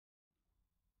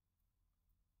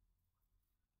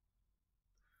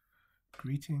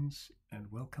Greetings and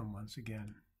welcome once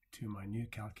again to my new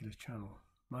calculus channel.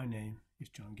 My name is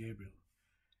John Gabriel,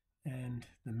 and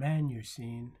the man you're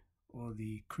seeing, or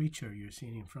the creature you're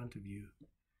seeing in front of you,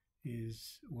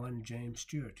 is one James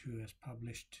Stewart, who has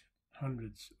published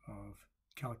hundreds of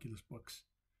calculus books,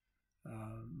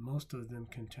 most of them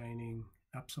containing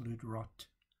absolute rot,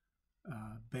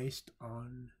 based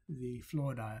on the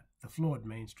flawed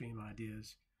mainstream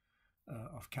ideas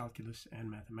of calculus and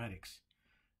mathematics.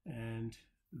 And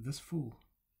this fool,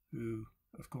 who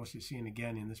of course you're seeing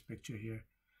again in this picture here,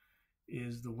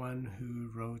 is the one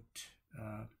who wrote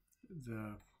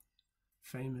the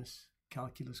famous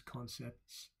calculus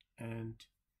concepts and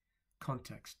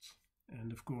contexts.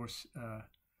 And of course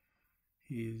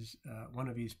one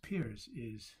of his peers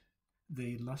is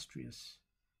the illustrious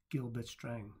Gilbert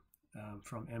Strang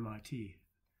from MIT,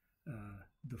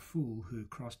 the fool who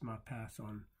crossed my path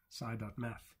on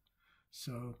sci.math.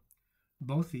 So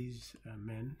both these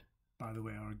men, by the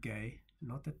way, are gay.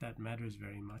 Not that that matters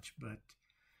very much, but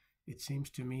it seems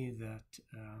to me that,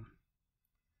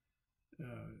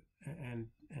 and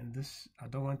this, I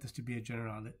don't want this to be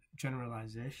a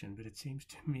generalization, but it seems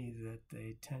to me that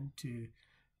they tend to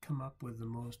come up with the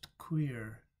most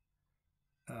queer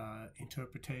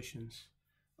interpretations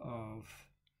of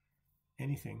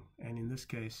anything, and in this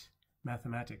case,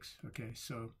 mathematics. Okay,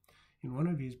 so in one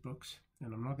of his books,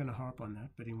 and I'm not going to harp on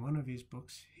that, but in one of his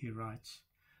books, he writes,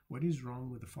 what is wrong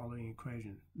with the following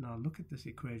equation? Now look at this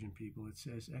equation, people. It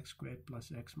says x squared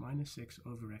plus x minus 6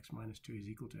 over x minus 2 is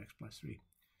equal to x plus 3.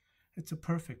 It's a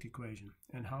perfect equation.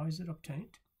 And how is it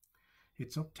obtained?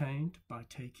 It's obtained by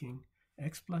taking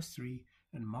x plus 3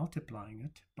 and multiplying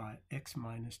it by x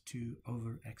minus 2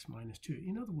 over x minus 2.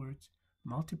 In other words,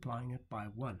 multiplying it by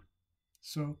 1.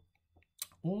 So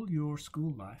all your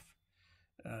school life,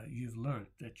 you've learned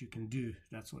that you can do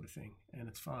that sort of thing, and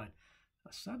it's fine.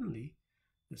 Suddenly,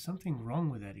 there's something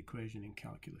wrong with that equation in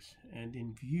calculus, and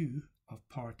in view of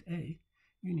part A,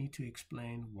 you need to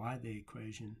explain why the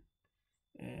equation,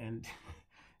 and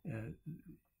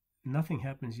nothing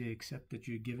happens here except that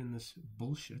you're given this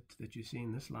bullshit that you see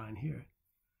in this line here,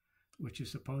 which is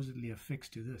supposedly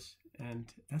affixed to this,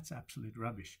 and that's absolute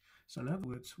rubbish. So in other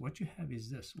words, what you have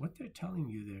is this. What they're telling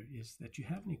you there is that you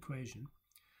have an equation,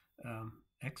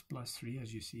 x plus 3,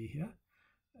 as you see here,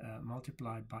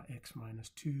 multiplied by x minus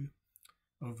 2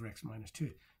 over x minus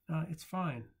 2. Now, it's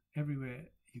fine everywhere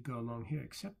you go along here,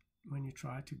 except when you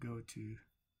try to go to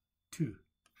 2.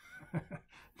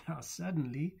 Now,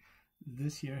 suddenly,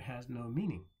 this here has no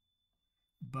meaning.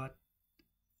 But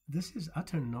this is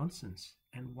utter nonsense.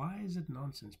 And why is it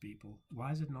nonsense, people?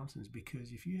 Why is it nonsense?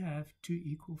 Because if you have two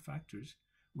equal factors,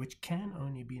 which can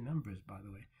only be numbers, by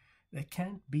the way, there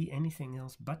can't be anything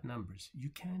else but numbers. You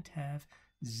can't have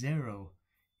 0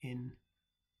 in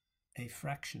a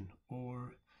fraction,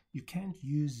 or you can't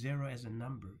use 0 as a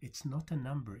number. It's not a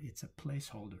number, it's a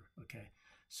placeholder, okay?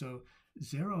 So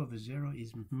 0 over 0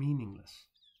 is meaningless.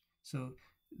 So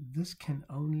this can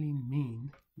only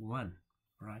mean 1,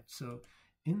 right? So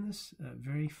in this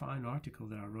very fine article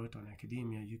that I wrote on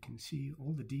academia, you can see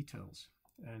all the details.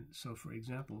 And so, for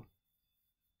example,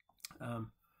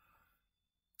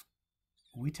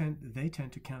 they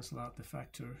tend to cancel out the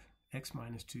factor x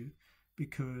minus 2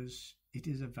 because it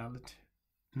is a valid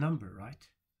number, right?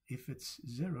 If it's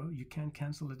 0, you can't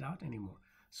cancel it out anymore.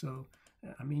 So,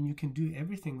 I mean, you can do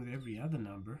everything with every other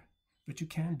number, but you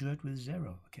can't do it with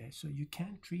 0, okay? So you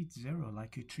can't treat 0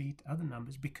 like you treat other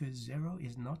numbers, because 0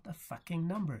 is not a fucking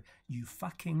number, you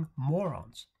fucking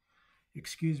morons.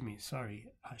 Excuse me, sorry,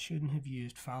 I shouldn't have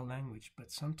used foul language,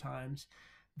 but sometimes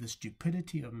the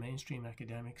stupidity of mainstream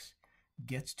academics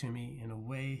gets to me in a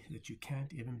way that you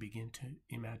can't even begin to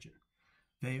imagine.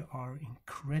 They are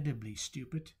incredibly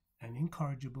stupid and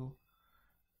incorrigible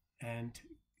and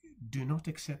do not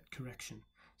accept correction.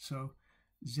 So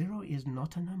 0 is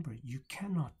not a number. You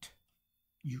cannot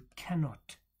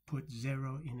put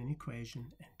 0 in an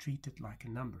equation and treat it like a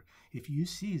number. If you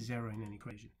see 0 in an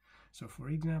equation, so for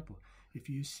example, if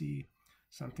you see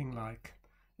something like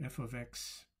f of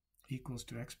x equals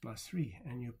to x plus 3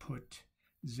 and you put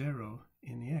 0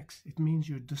 in the x, it means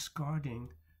you're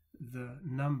discarding the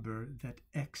number that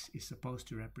x is supposed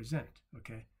to represent,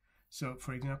 okay? So,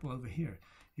 for example, over here,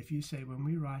 if you say when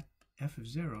we write f of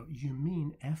 0, you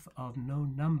mean f of no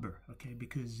number, okay?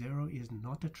 Because 0 is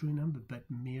not a true number, but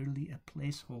merely a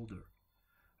placeholder,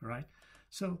 all right?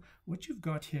 So what you've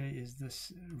got here is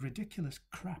this ridiculous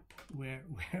crap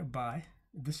whereby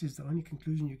this is the only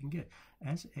conclusion you can get.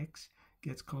 As x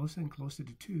gets closer and closer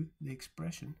to 2, the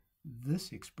expression,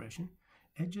 this expression,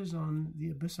 edges on the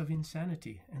abyss of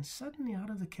insanity, and suddenly out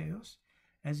of the chaos,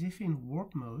 as if in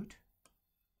warp mode,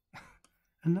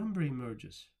 a number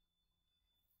emerges.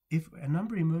 If a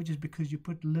number emerges because you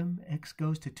put lim x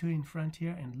goes to 2 in front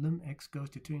here and lim x goes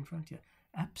to 2 in front here,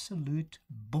 absolute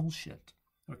bullshit,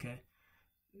 okay?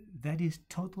 That is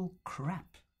total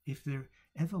crap. If there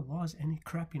ever was any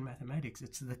crap in mathematics,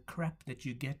 it's the crap that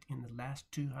you get in the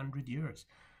last 200 years.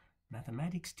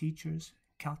 Mathematics teachers,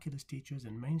 calculus teachers,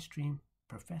 and mainstream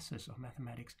professors of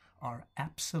mathematics are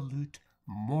absolute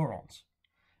morons.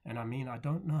 And I mean, I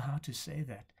don't know how to say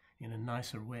that in a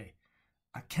nicer way.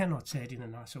 I cannot say it in a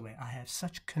nicer way. I have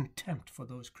such contempt for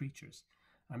those creatures.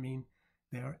 I mean,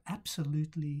 they are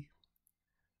absolutely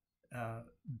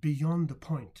beyond the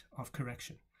point of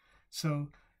correction. So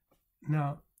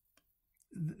now,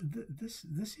 this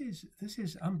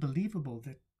is unbelievable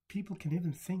that people can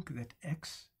even think that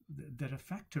that a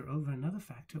factor over another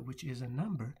factor, which is a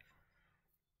number,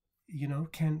 you know,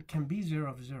 can be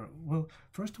 0 over 0. Well,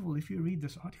 first of all, if you read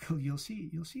this article, you'll see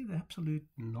the absolute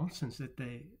nonsense that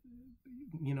they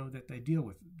deal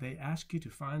with. They ask you to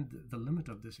find the limit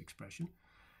of this expression,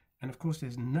 and of course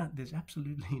there's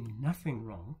absolutely nothing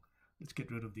wrong. Let's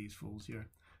get rid of these fools here.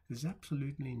 There's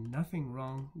absolutely nothing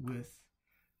wrong with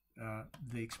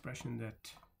the expression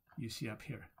that you see up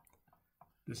here.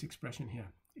 This expression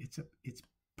here, it's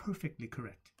perfectly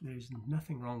correct. There's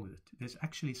nothing wrong with it. There's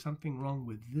actually something wrong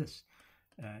with this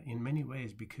in many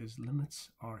ways, because limits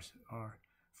are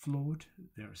flawed.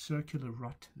 They're circular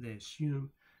rot. They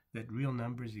assume that real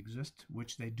numbers exist,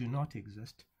 which they do not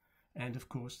exist. And of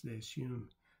course, they assume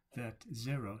that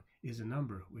 0 is a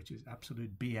number, which is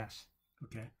absolute BS.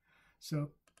 Okay,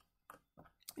 so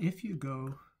if you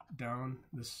go down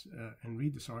this and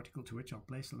read this article, to which I'll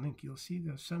place a link, you'll see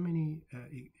there's so many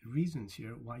reasons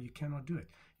here why you cannot do it.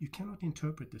 You cannot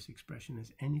interpret this expression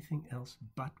as anything else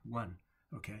but 1.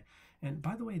 Okay, and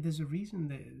by the way, there's a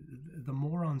reason the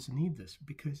morons need this,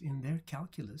 because in their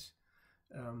calculus,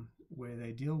 where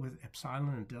they deal with epsilon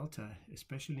and delta,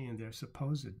 especially in their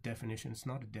supposed definition, it's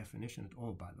not a definition at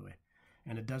all, by the way,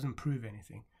 and it doesn't prove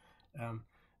anything.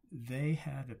 They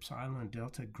have epsilon and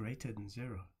delta greater than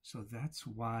 0. So that's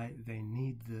why they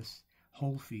need this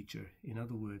whole feature. In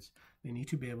other words, they need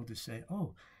to be able to say,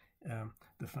 oh,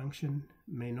 the function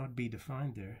may not be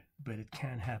defined there, but it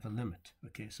can have a limit.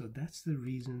 Okay, so that's the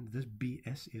reason this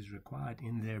BS is required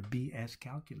in their BS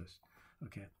calculus.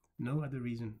 Okay, no other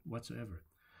reason whatsoever.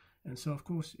 And so, of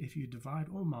course, if you divide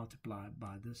or multiply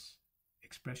by this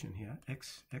expression here,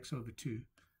 x over 2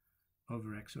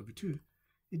 over x over 2,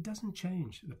 it doesn't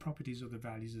change the properties of the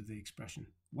values of the expression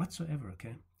whatsoever,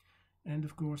 okay? And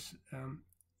of course,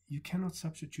 you cannot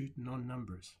substitute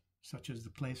non-numbers, such as the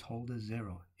placeholder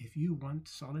 0. If you want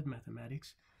solid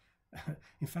mathematics,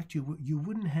 in fact, you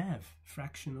wouldn't have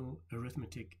fractional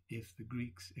arithmetic if the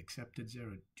Greeks accepted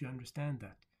 0. Do you understand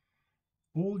that?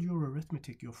 All your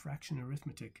arithmetic, your fraction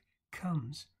arithmetic,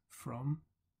 comes from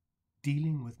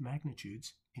dealing with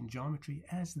magnitudes in geometry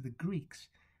as the Greeks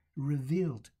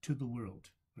revealed to the world.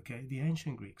 Okay, the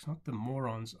ancient Greeks, not the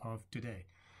morons of today.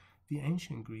 The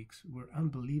ancient Greeks were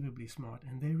unbelievably smart,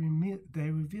 and they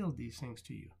revealed these things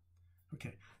to you.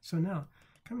 Okay, so now,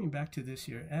 coming back to this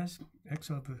here, as x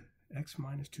over x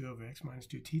minus 2 over x minus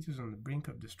 2 theta is on the brink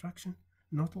of destruction,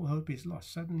 not all hope is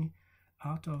lost. Suddenly,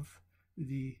 out of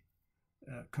the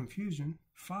confusion,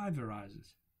 5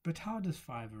 arises. But how does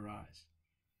 5 arise?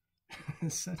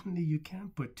 Suddenly you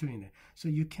can't put 2 in there. So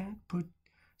you cannot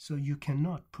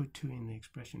put 2 in the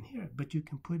expression here, but you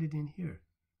can put it in here.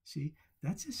 See,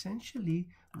 that's essentially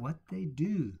what they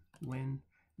do when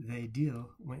they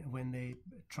when they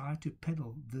try to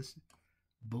peddle this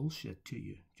bullshit to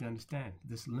you. Do you understand?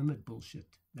 This limit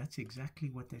bullshit. That's exactly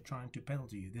what they're trying to peddle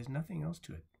to you. There's nothing else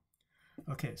to it.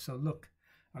 Okay, so look,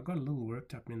 I got a little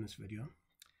worked up in this video.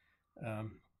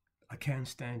 I can't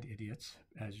stand idiots,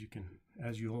 as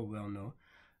you all well know,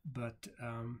 but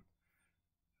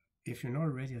if you're not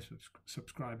already a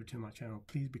subscriber to my channel,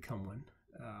 please become one.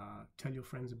 Tell your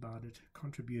friends about it.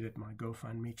 Contribute at my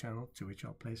GoFundMe channel, to which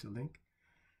I'll place a link.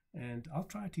 And I'll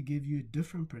try to give you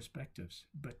different perspectives.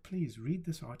 But please read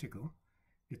this article.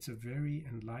 It's a very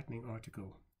enlightening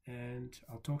article. And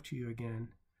I'll talk to you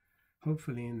again,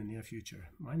 hopefully in the near future.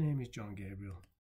 My name is John Gabriel.